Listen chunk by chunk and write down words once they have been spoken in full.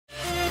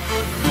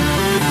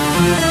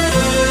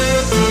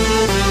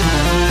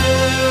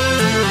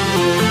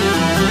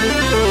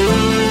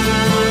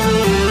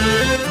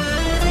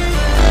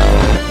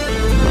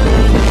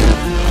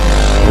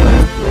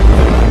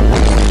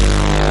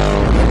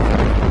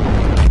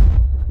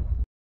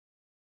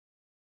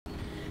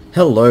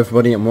Hello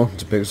everybody and welcome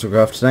to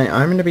Pixelcraft. Today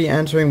I'm going to be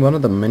answering one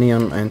of the many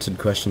unanswered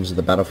questions of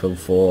the Battlefield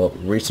 4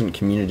 recent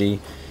community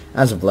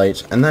as of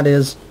late, and that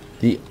is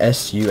the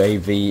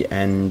SUAV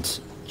and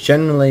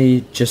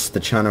generally just the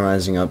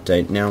channelizing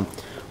update. Now,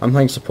 I'm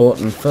playing support,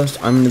 and first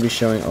I'm going to be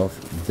showing off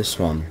this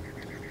one.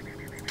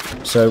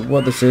 So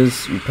what this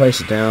is, you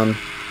place it down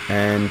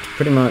and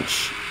pretty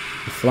much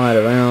fly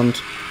it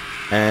around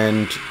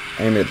and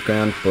aim it at the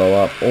ground, blow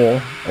up,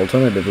 or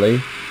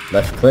alternatively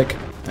left click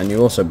and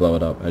you also blow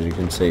it up, as you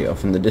can see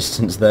off in the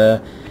distance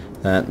there,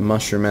 that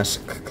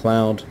mushroom-esque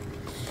cloud.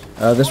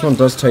 This one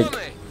does take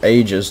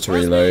ages to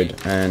reload,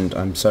 and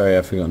I'm sorry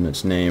I've forgotten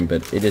its name,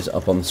 but it is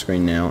up on the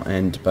screen now,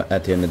 but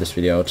at the end of this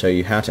video I'll tell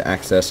you how to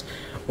access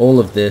all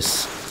of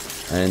this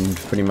and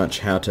pretty much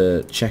how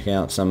to check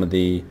out some of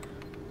the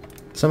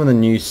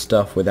new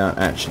stuff without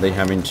actually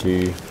having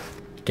to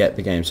get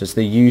the game. So it's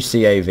the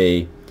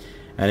UCAV,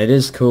 and it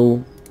is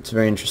cool, it's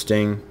very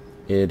interesting.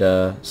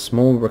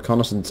 Small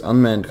reconnaissance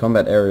unmanned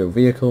combat aerial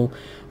vehicle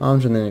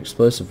armed with an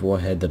explosive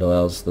warhead that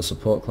allows the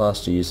support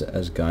class to use it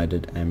as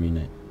guided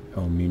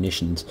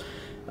munitions.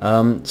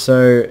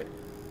 So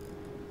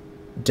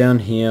down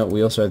here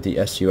we also have the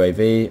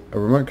SUAV, a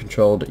remote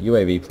controlled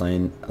UAV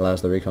plane,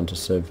 allows the recon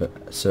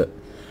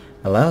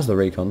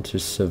to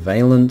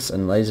surveillance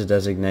and laser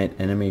designate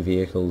enemy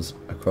vehicles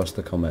across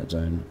the combat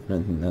zone. I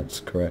don't think that's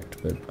correct,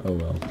 but oh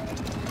well.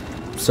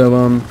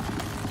 So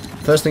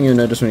first thing you'll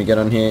notice when you get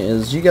on here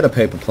is you get a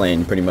paper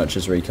plane pretty much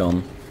as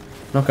recon.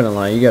 Not gonna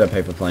lie, you get a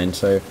paper plane,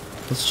 so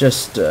let's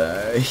just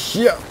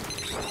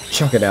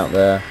chuck it out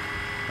there.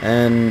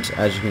 And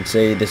as you can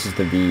see, this is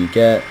the view you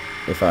get.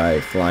 If I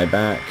fly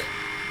back,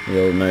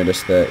 you'll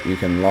notice that you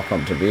can lock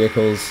onto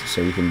vehicles,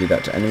 so you can do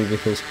that to enemy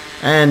vehicles.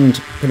 And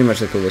pretty much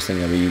the coolest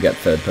thing ever, you get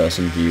third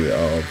person view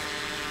of.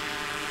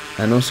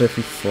 And also if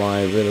you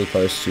fly really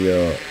close to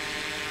your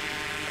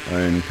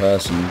own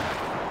person,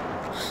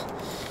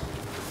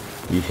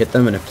 you hit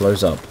them and it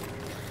blows up.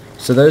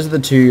 So those are the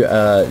two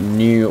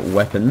new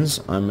weapons.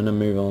 I'm going to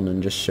move on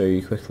and just show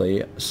you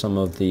quickly some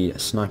of the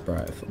sniper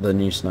rifle, the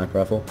new sniper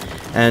rifle,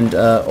 and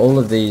all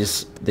of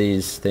these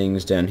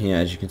things down here.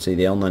 As you can see,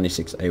 the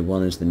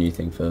L96A1 is the new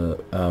thing for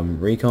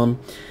recon.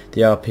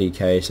 The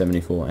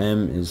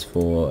RPK74M is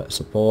for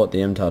support.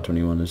 The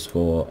MTAR21 is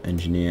for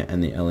engineer,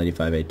 and the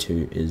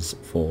L85A2 is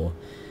for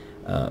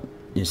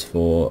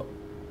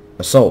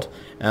assault.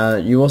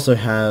 You also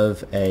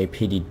have a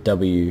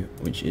PDW,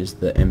 which is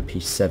the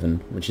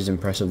MP7, which is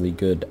impressively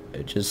good,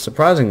 which is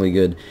surprisingly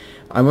good.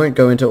 I won't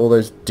go into all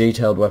those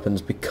detailed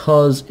weapons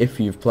because if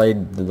you've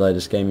played the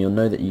latest game, you'll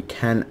know that you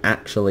can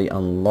actually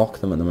unlock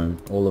them at the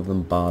moment. All of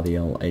them bar the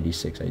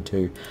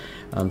L86A2.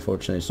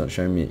 Unfortunately, it's not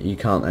showing me. You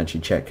can't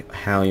actually check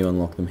how you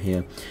unlock them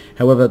here.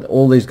 However,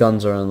 all these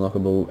guns are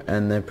unlockable,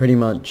 and they're pretty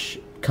much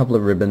a couple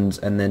of ribbons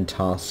and then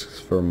tasks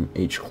from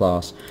each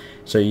class.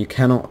 So you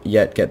cannot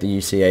yet get the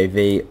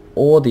UCAV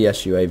or the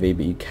SUAV,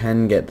 but you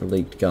can get the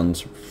leaked guns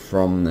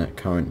from that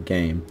current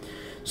game.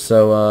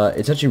 So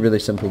it's actually really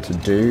simple to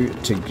do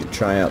to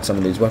try out some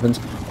of these weapons.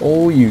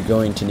 All you're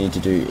going to need to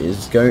do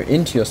is go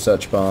into your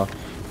search bar,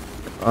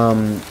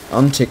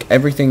 untick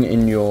everything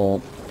in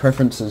your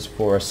preferences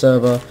for a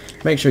server,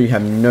 make sure you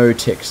have no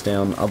ticks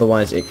down,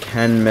 otherwise it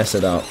can mess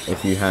it up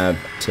if you have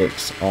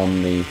ticks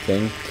on the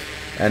thing.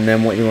 And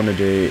then what you want to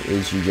do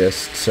is you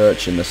just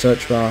search in the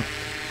search bar,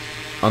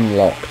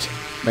 unlocked.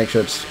 Make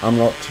sure it's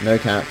unlocked, no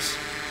caps,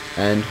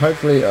 and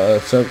hopefully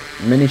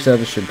many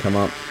servers should come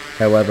up.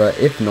 However,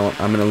 if not,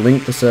 I'm going to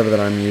link the server that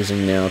I'm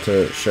using now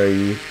to show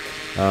you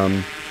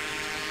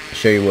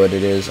what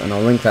it is, and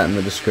I'll link that in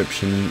the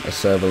description, a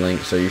server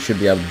link, so you should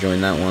be able to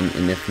join that one,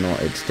 and if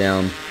not, it's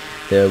down.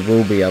 There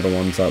will be other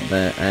ones up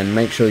there, and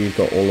make sure you've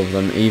got all of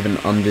them, even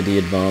under the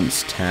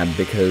advanced tab,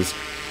 because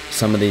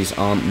some of these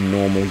aren't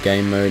normal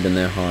game mode and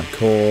they're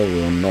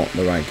hardcore or not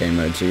the right game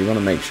mode, so you want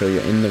to make sure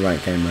you're in the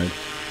right game mode.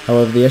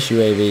 However, the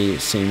SUAV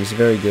seems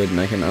very good, and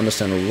I can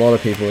understand a lot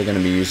of people are going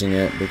to be using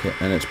it,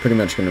 and it's pretty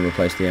much going to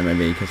replace the MAV,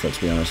 because let's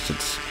be honest,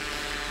 it's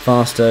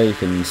faster, you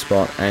can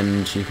spot,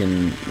 and you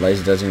can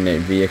laser designate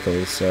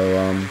vehicles.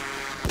 So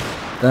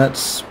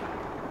that's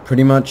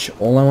pretty much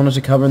all I wanted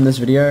to cover in this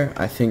video.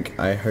 I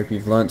hope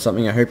you've learned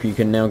something. I hope you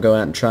can now go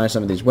out and try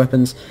some of these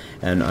weapons,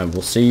 and I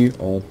will see you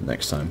all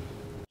next time.